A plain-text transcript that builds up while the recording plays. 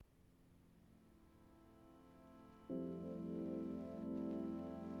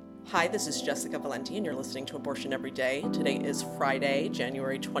Hi, this is Jessica Valenti, and you're listening to Abortion Every Day. Today is Friday,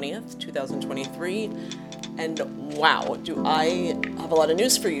 January 20th, 2023, and wow, do I have a lot of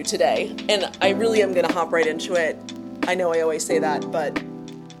news for you today. And I really am going to hop right into it. I know I always say that, but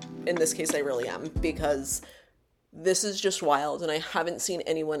in this case I really am, because this is just wild, and I haven't seen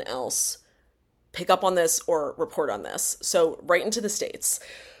anyone else pick up on this or report on this. So right into the states.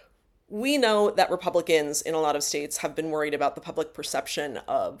 We know that Republicans in a lot of states have been worried about the public perception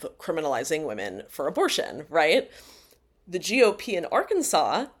of criminalizing women for abortion, right? The GOP in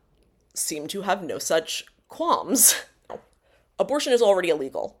Arkansas seem to have no such qualms. Abortion is already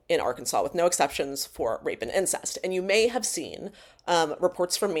illegal in Arkansas, with no exceptions for rape and incest. And you may have seen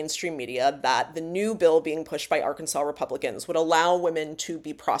reports from mainstream media that the new bill being pushed by Arkansas Republicans would allow women to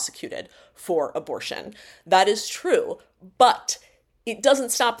be prosecuted for abortion. That is true, but it doesn't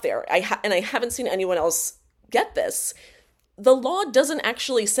stop there. I haven't seen anyone else get this. The law doesn't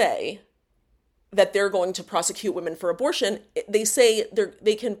actually say that they're going to prosecute women for abortion. They say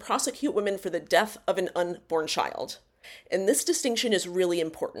they can prosecute women for the death of an unborn child. And this distinction is really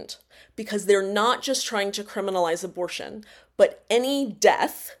important because they're not just trying to criminalize abortion, but any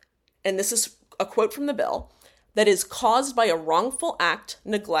death, and this is a quote from the bill, that is caused by a wrongful act,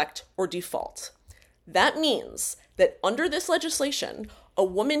 neglect, or default. That means that under this legislation, a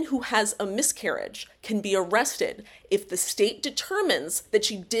woman who has a miscarriage can be arrested if the state determines that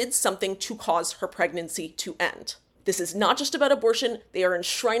she did something to cause her pregnancy to end. This is not just about abortion. They are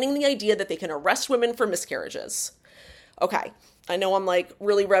enshrining the idea that they can arrest women for miscarriages. Okay, I know I'm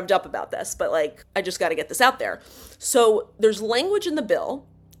really revved up about this, but I just got to get this out there. So there's language in the bill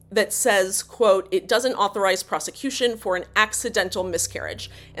that says, quote, it doesn't authorize prosecution for an accidental miscarriage.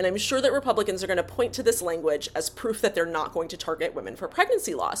 And I'm sure that Republicans are going to point to this language as proof that they're not going to target women for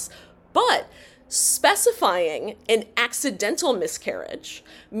pregnancy loss. But specifying an accidental miscarriage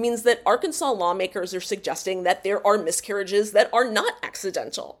means that Arkansas lawmakers are suggesting that there are miscarriages that are not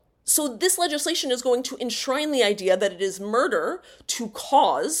accidental. So this legislation is going to enshrine the idea that it is murder to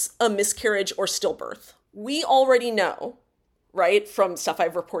cause a miscarriage or stillbirth. We already know, right, from stuff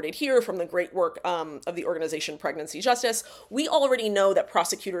I've reported here, from the great work of the organization Pregnancy Justice, we already know that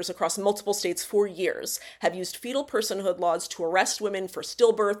prosecutors across multiple states for years have used fetal personhood laws to arrest women for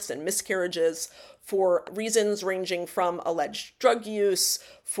stillbirths and miscarriages for reasons ranging from alleged drug use,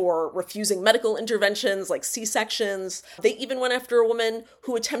 for refusing medical interventions like C-sections. They even went after a woman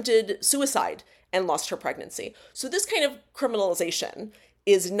who attempted suicide and lost her pregnancy. So this kind of criminalization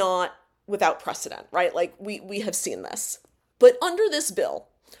is not without precedent, right? We have seen this. But under this bill,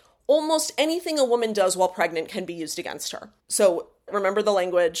 almost anything a woman does while pregnant can be used against her. So remember the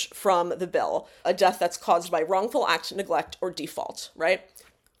language from the bill, a death that's caused by wrongful act, neglect, or default, right?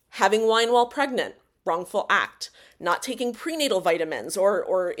 Having wine while pregnant, wrongful act. Not taking prenatal vitamins,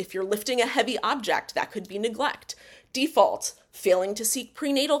 or if you're lifting a heavy object, that could be neglect. Default, failing to seek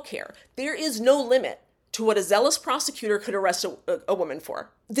prenatal care. There is no limit to what a zealous prosecutor could arrest a woman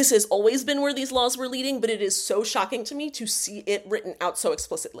for. This has always been where these laws were leading, but it is so shocking to me to see it written out so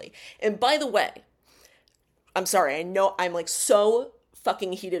explicitly. And by the way, I'm sorry, I know I'm so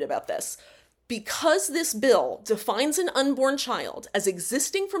fucking heated about this. Because this bill defines an unborn child as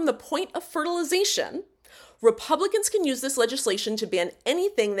existing from the point of fertilization, Republicans can use this legislation to ban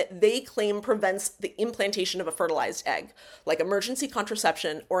anything that they claim prevents the implantation of a fertilized egg, like emergency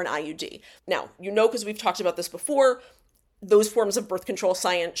contraception or an IUD. Now, because we've talked about this before, those forms of birth control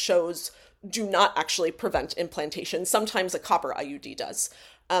science shows do not actually prevent implantation. Sometimes a copper IUD does.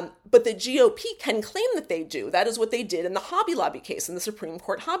 But the GOP can claim that they do. That is what they did in the Hobby Lobby case, in the Supreme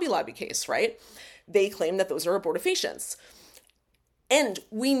Court Hobby Lobby case, right? They claim that those are abortifacients. And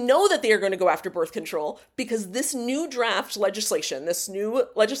we know that they are going to go after birth control because this new legislation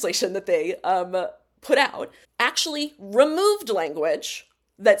that they put out actually removed language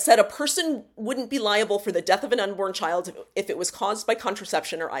that said a person wouldn't be liable for the death of an unborn child if it was caused by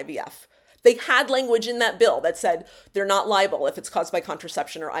contraception or IVF. They had language in that bill that said they're not liable if it's caused by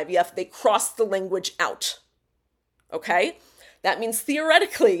contraception or IVF. They crossed the language out. Okay? That means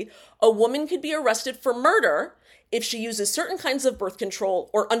theoretically, a woman could be arrested for murder if she uses certain kinds of birth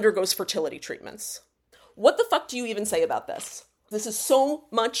control or undergoes fertility treatments. What the fuck do you even say about this? This is so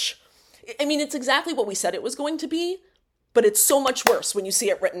much, it's exactly what we said it was going to be, but it's so much worse when you see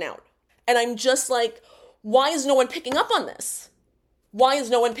it written out. And I'm just why is no one picking up on this? Why is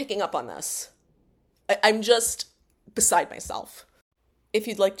no one picking up on this? I'm just beside myself. If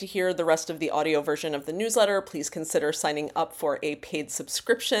you'd like to hear the rest of the audio version of the newsletter, please consider signing up for a paid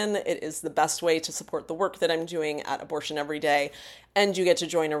subscription. It is the best way to support the work that I'm doing at Abortion Every Day, and you get to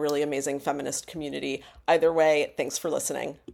join a really amazing feminist community. Either way, thanks for listening.